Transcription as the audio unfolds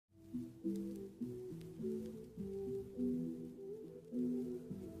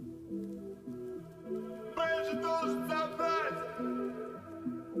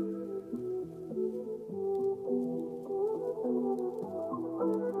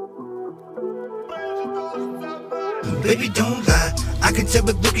Baby, don't lie, I can tell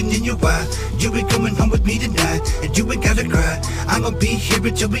by looking in your eye. You ain't coming home with me tonight, and you ain't gotta cry. I'ma be here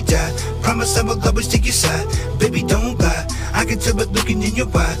until we die. Promise I will always take your side. Baby, don't lie, I can tell by looking in your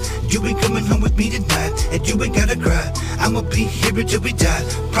eye. You ain't coming home with me tonight, and you ain't gotta cry. I'ma be here until we die.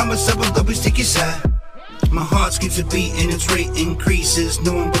 Promise I will always take your side. My heart skips a beat and its rate increases,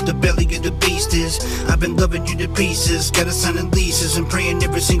 knowing what the belly of the beast is. I've been loving you to pieces, gotta signing leases and praying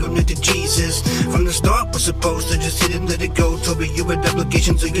every single night to Jesus. From the start was supposed to just hit and let it go. Told me you had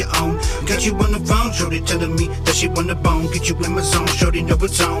obligations of your own. Got you on the phone, shorty telling me that she want a bone. Get you in my zone, shorty know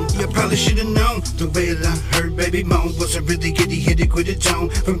it's on. You probably should've known the way that I heard baby moan wasn't really giddy, hit it with a tone.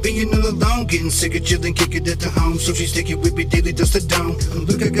 From being all alone, getting sick of chilling, kick it at the home. So she sticking with me daily, dust the dome.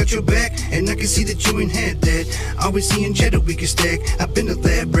 Look, I got your back, and I can see that you ain't had that. Always seeing cheddar we can stack. I've been a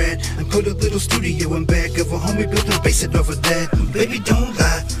lab rat and put a little studio in back of a homie built and base it off of that. Baby, don't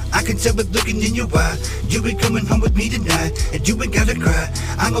lie, I can tell by looking in your eye. You ain't coming home with me tonight, and you ain't gotta cry.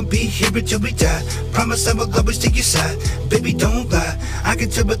 I'ma be here until we die. Promise I will always take your side. Baby, don't lie, I can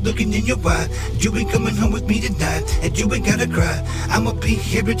tell by looking in your eye. You ain't coming home with me tonight, and you ain't gotta cry. I'ma be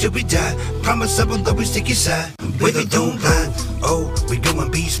here until we die. Promise I will always take your side. Baby, don't lie. Oh, we going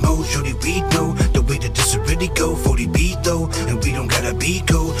beast mode, shorty, we know the way that this really go. 40 beat though, and we don't gotta be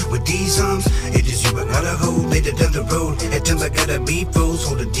cold with these arms. It is you I gotta hold later down the road. At times I gotta meet foes,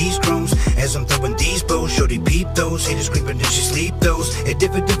 holding these crumbs as I'm throwing these bows. Shorty peep those, haters screaming and she sleep those. And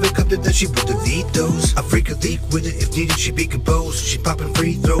if it ever come to that, she would delete those. I freak a leak with it if needed, she be composed. She popping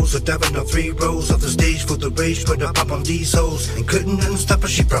free throws or diving on 3 rows off the stage for the rage. But I pop on these hoes and couldn't nothing stop her.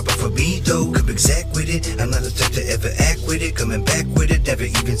 She proper for me though. Come exact with it, I'm not the type to ever act with it. Coming back with it, never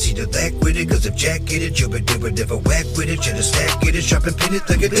even see the lack with it. Cause if Jack get it, you would never whack with it. Should have stack it, sharp and pin it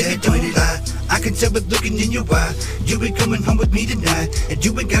like a tag with it. I can tell by looking in your eye. You ain't coming home with me tonight, and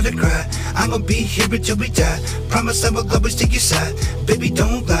you ain't gotta cry. I'ma be here until we die. Promise I will always take your side. Baby,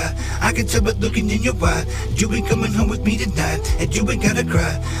 don't lie, I can tell by looking in your eye. You ain't coming home with me tonight, and you ain't gotta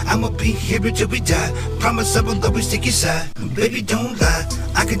cry. I'ma be here until we die. Promise I will always take your side. Baby, don't lie,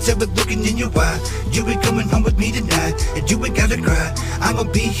 I can tell by looking in your eye. You ain't coming home with me tonight, and you ain't gotta cry. I'ma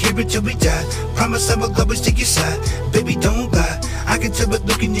be here until we die. Promise I will always take your side. Baby, don't lie, I can tell by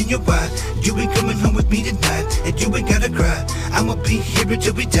looking in your eye. You ain't coming home with me tonight, and you ain't gotta cry. I'ma be here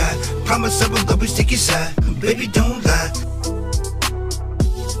until we die. Promise I will always take your side. Baby, don't lie.